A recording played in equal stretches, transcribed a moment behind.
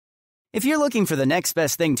If you're looking for the next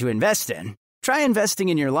best thing to invest in, try investing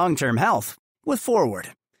in your long-term health with Forward.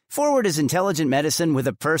 Forward is intelligent medicine with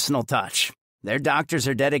a personal touch. Their doctors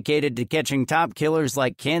are dedicated to catching top killers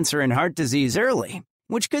like cancer and heart disease early,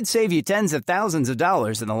 which could save you tens of thousands of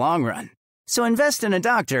dollars in the long run. So invest in a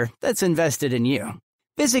doctor that's invested in you.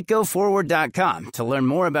 Visit GoForward.com to learn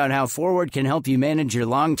more about how Forward can help you manage your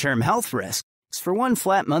long-term health risks for one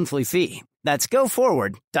flat monthly fee. That's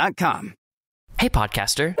GoForward.com. Hey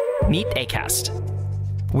podcaster, meet Acast.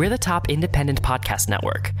 We're the top independent podcast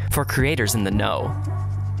network for creators in the know.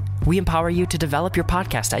 We empower you to develop your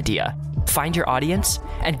podcast idea, find your audience,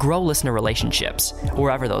 and grow listener relationships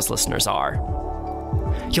wherever those listeners are.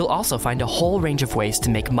 You'll also find a whole range of ways to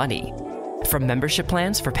make money, from membership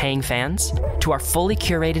plans for paying fans to our fully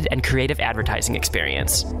curated and creative advertising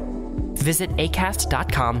experience. Visit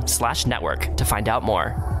acast.com/network to find out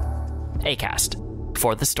more. Acast,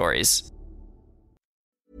 for the stories.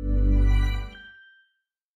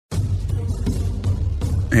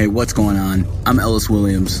 Hey, what's going on? I'm Ellis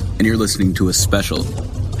Williams, and you're listening to a special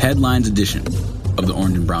Headlines edition of the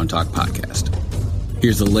Orange and Brown Talk podcast.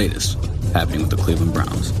 Here's the latest happening with the Cleveland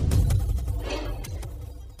Browns.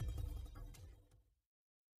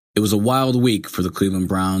 It was a wild week for the Cleveland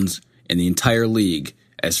Browns and the entire league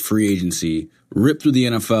as free agency ripped through the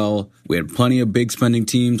NFL. We had plenty of big spending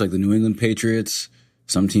teams like the New England Patriots,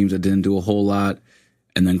 some teams that didn't do a whole lot,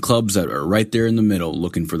 and then clubs that are right there in the middle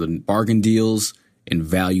looking for the bargain deals and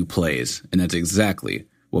value plays. And that's exactly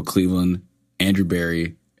what Cleveland, Andrew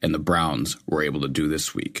Berry, and the Browns were able to do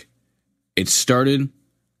this week. It started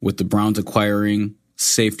with the Browns acquiring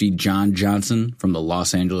safety John Johnson from the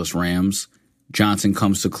Los Angeles Rams. Johnson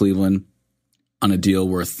comes to Cleveland on a deal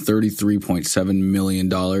worth $33.7 million.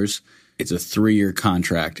 It's a 3-year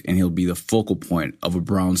contract, and he'll be the focal point of a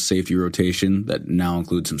Browns safety rotation that now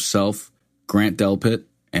includes himself, Grant Delpit,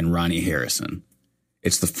 and Ronnie Harrison.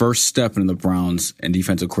 It's the first step in the Browns and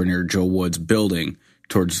defensive coordinator Joe Woods building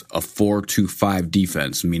towards a 4-2-5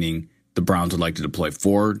 defense, meaning the Browns would like to deploy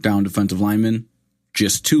 4 down defensive linemen,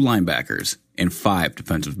 just 2 linebackers, and 5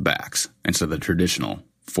 defensive backs instead of the traditional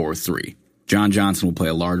 4-3. John Johnson will play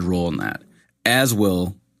a large role in that, as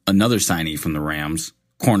will another signee from the Rams,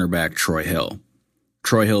 cornerback Troy Hill.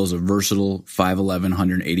 Troy Hill is a versatile 5'11",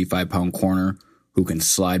 185-pound corner who can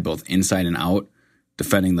slide both inside and out,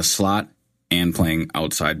 defending the slot and playing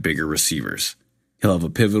outside bigger receivers. He'll have a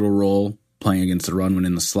pivotal role playing against the run when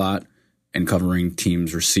in the slot and covering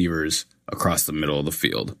teams' receivers across the middle of the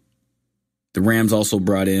field. The Rams also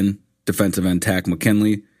brought in defensive end Tack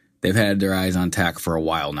McKinley. They've had their eyes on Tack for a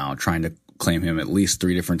while now, trying to claim him at least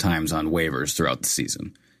 3 different times on waivers throughout the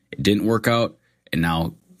season. It didn't work out, and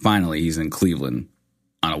now finally he's in Cleveland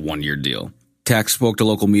on a 1-year deal. Tack spoke to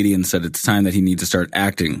local media and said it's time that he needs to start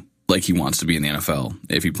acting like he wants to be in the NFL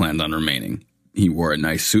if he planned on remaining. He wore a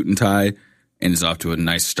nice suit and tie and is off to a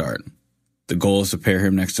nice start. The goal is to pair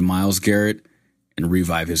him next to Myles Garrett and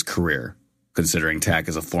revive his career, considering Tack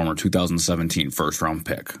is a former 2017 first-round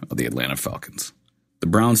pick of the Atlanta Falcons. The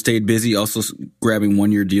Browns stayed busy, also grabbing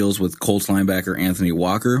 1-year deals with Colts linebacker Anthony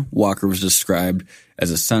Walker. Walker was described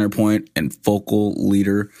as a center point and focal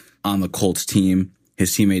leader on the Colts team.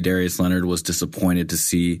 His teammate Darius Leonard was disappointed to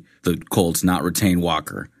see the Colts not retain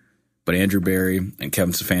Walker. But Andrew Berry and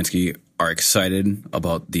Kevin Stefanski are excited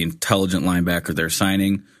about the intelligent linebacker they're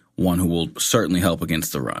signing, one who will certainly help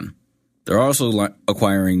against the run. They're also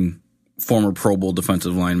acquiring former Pro Bowl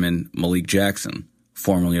defensive lineman Malik Jackson,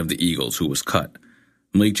 formerly of the Eagles, who was cut.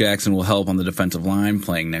 Malik Jackson will help on the defensive line,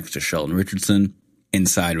 playing next to Sheldon Richardson,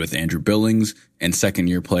 inside with Andrew Billings, and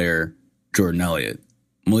second-year player Jordan Elliott.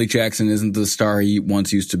 Malik Jackson isn't the star he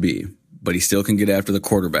once used to be, but he still can get after the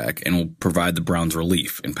quarterback and will provide the Browns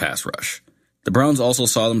relief in pass rush. The Browns also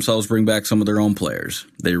saw themselves bring back some of their own players.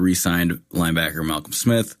 They re-signed linebacker Malcolm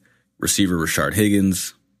Smith, receiver Rashard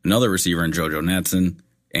Higgins, another receiver in JoJo Natson,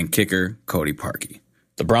 and kicker Cody Parkey.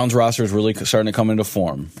 The Browns roster is really starting to come into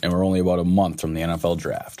form, and we're only about a month from the NFL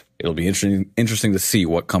draft. It'll be interesting to see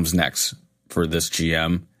what comes next for this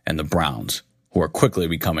GM and the Browns, who are quickly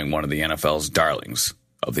becoming one of the NFL's darlings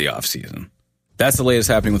of the offseason. That's the latest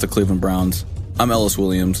happening with the Cleveland Browns. I'm Ellis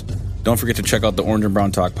Williams. Don't forget to check out the Orange and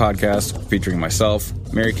Brown Talk podcast featuring myself,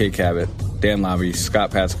 Mary Kay Cabot, Dan Lavie, Scott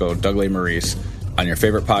Patsko, Doug Maurice on your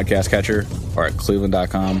favorite podcast catcher or at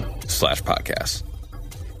cleveland.com/podcasts.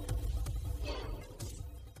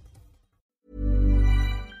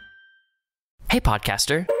 Hey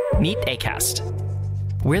podcaster, meet Acast.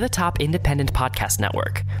 We're the top independent podcast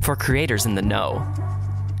network for creators in the know.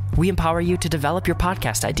 We empower you to develop your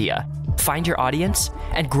podcast idea, find your audience,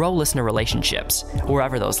 and grow listener relationships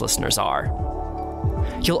wherever those listeners are.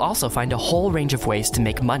 You'll also find a whole range of ways to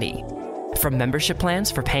make money, From membership plans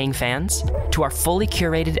for paying fans to our fully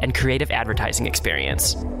curated and creative advertising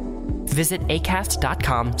experience. Visit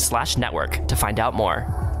acast.com/network to find out more.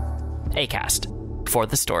 Acast, for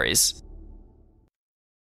the stories.